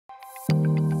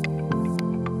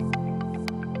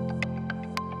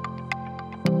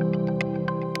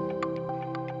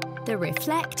The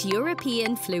Reflect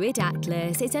European Fluid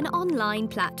Atlas is an online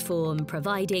platform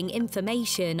providing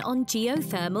information on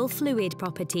geothermal fluid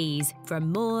properties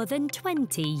from more than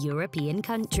 20 European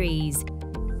countries.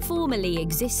 Formerly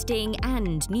existing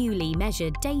and newly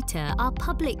measured data are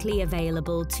publicly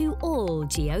available to all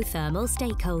geothermal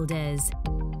stakeholders.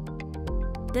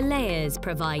 The layers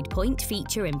provide point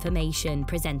feature information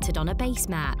presented on a base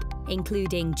map,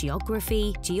 including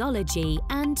geography, geology,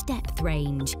 and depth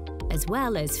range, as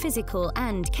well as physical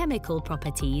and chemical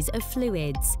properties of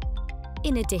fluids.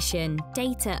 In addition,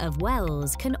 data of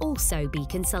wells can also be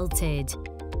consulted.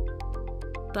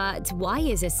 But why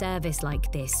is a service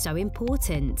like this so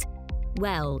important?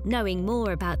 Well, knowing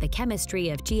more about the chemistry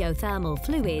of geothermal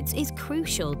fluids is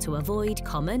crucial to avoid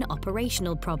common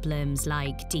operational problems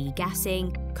like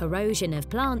degassing, corrosion of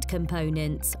plant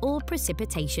components, or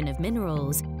precipitation of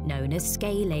minerals, known as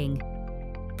scaling.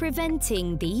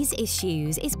 Preventing these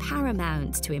issues is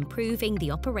paramount to improving the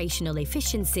operational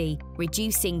efficiency,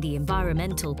 reducing the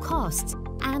environmental costs,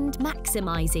 and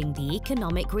maximizing the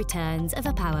economic returns of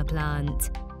a power plant.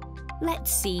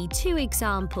 Let's see two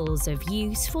examples of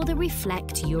use for the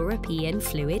Reflect European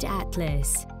Fluid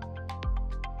Atlas.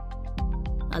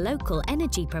 A local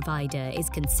energy provider is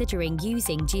considering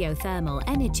using geothermal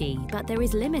energy, but there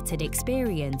is limited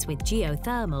experience with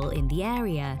geothermal in the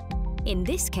area. In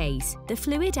this case, the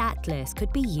Fluid Atlas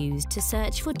could be used to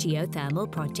search for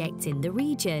geothermal projects in the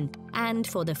region and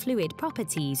for the fluid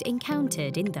properties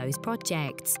encountered in those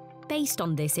projects. Based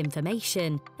on this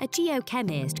information, a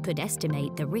geochemist could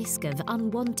estimate the risk of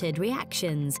unwanted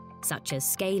reactions, such as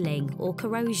scaling or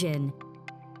corrosion.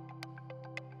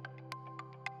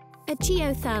 A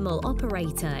geothermal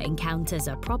operator encounters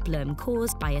a problem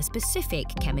caused by a specific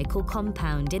chemical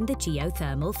compound in the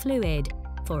geothermal fluid,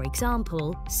 for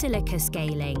example, silica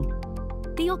scaling.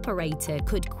 The operator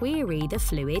could query the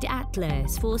Fluid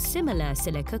Atlas for similar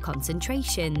silica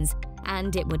concentrations,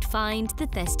 and it would find the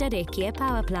Thesterikia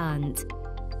power plant.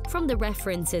 From the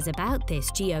references about this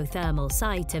geothermal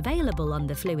site available on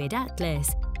the Fluid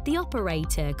Atlas, the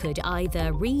operator could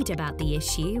either read about the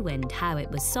issue and how it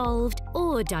was solved,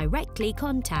 or directly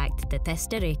contact the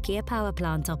Thesterikia power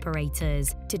plant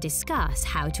operators to discuss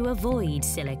how to avoid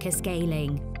silica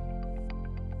scaling.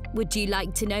 Would you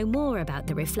like to know more about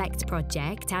the Reflect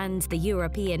project and the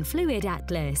European Fluid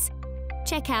Atlas?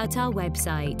 Check out our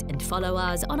website and follow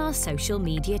us on our social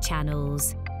media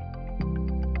channels.